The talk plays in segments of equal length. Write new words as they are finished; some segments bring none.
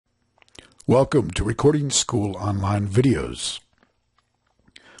Welcome to Recording School Online Videos.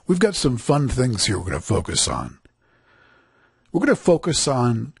 We've got some fun things here we're going to focus on. We're going to focus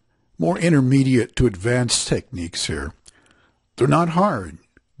on more intermediate to advanced techniques here. They're not hard.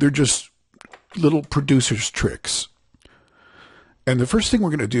 They're just little producer's tricks. And the first thing we're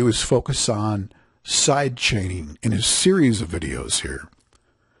going to do is focus on side chaining in a series of videos here.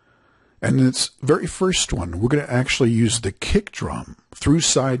 And in this very first one, we're going to actually use the kick drum through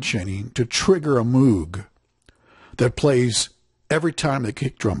side chaining to trigger a moog that plays every time the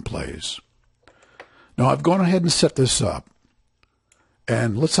kick drum plays. Now, I've gone ahead and set this up,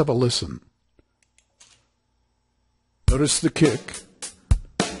 and let's have a listen. Notice the kick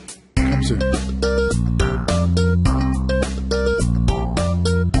comes in.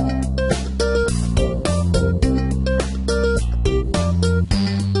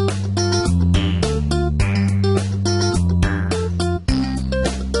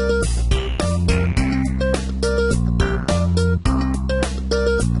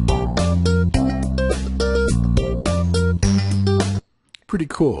 Pretty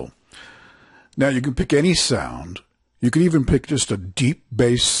cool. Now you can pick any sound. You can even pick just a deep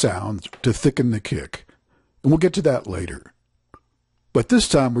bass sound to thicken the kick. And we'll get to that later. But this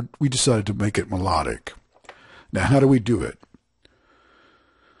time we decided to make it melodic. Now how do we do it?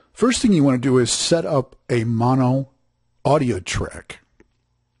 First thing you want to do is set up a mono audio track.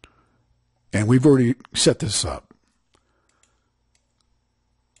 And we've already set this up.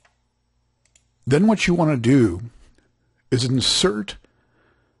 Then what you want to do is insert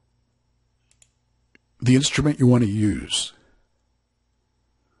the instrument you want to use.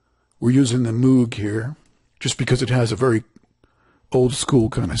 We're using the Moog here, just because it has a very old school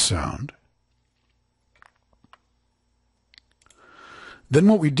kind of sound. Then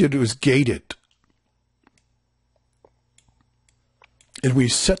what we did was gate it. And we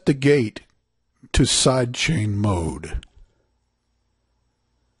set the gate to sidechain mode.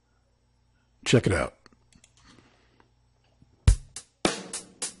 Check it out.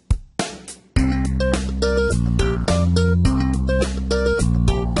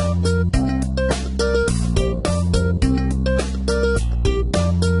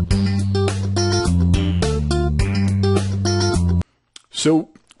 So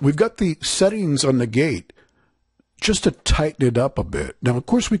we've got the settings on the gate just to tighten it up a bit. Now, of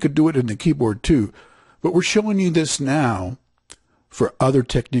course, we could do it in the keyboard too, but we're showing you this now for other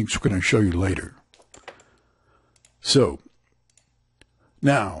techniques we're going to show you later. So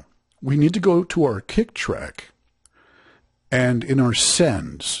now we need to go to our kick track, and in our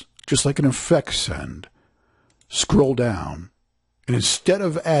sends, just like an effect send, scroll down, and instead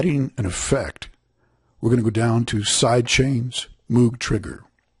of adding an effect, we're going to go down to side chains, Moog trigger.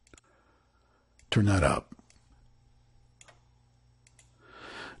 Turn that up.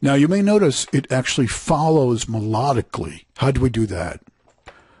 Now you may notice it actually follows melodically. How do we do that?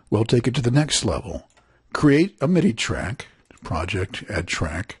 Well, take it to the next level. Create a MIDI track, project, add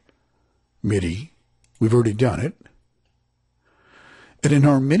track, MIDI. We've already done it. And in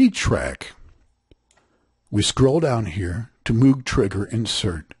our MIDI track, we scroll down here to Moog trigger,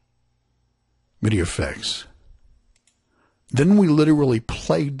 insert, MIDI effects. Then we literally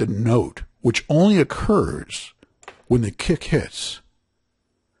played the note, which only occurs when the kick hits.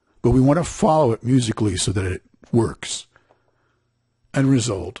 But we want to follow it musically so that it works. End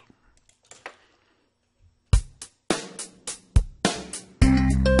result.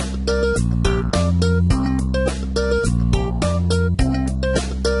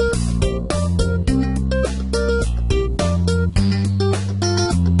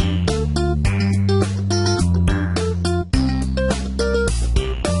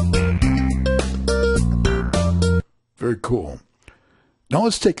 Very cool. Now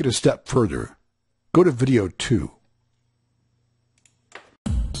let's take it a step further. Go to video 2.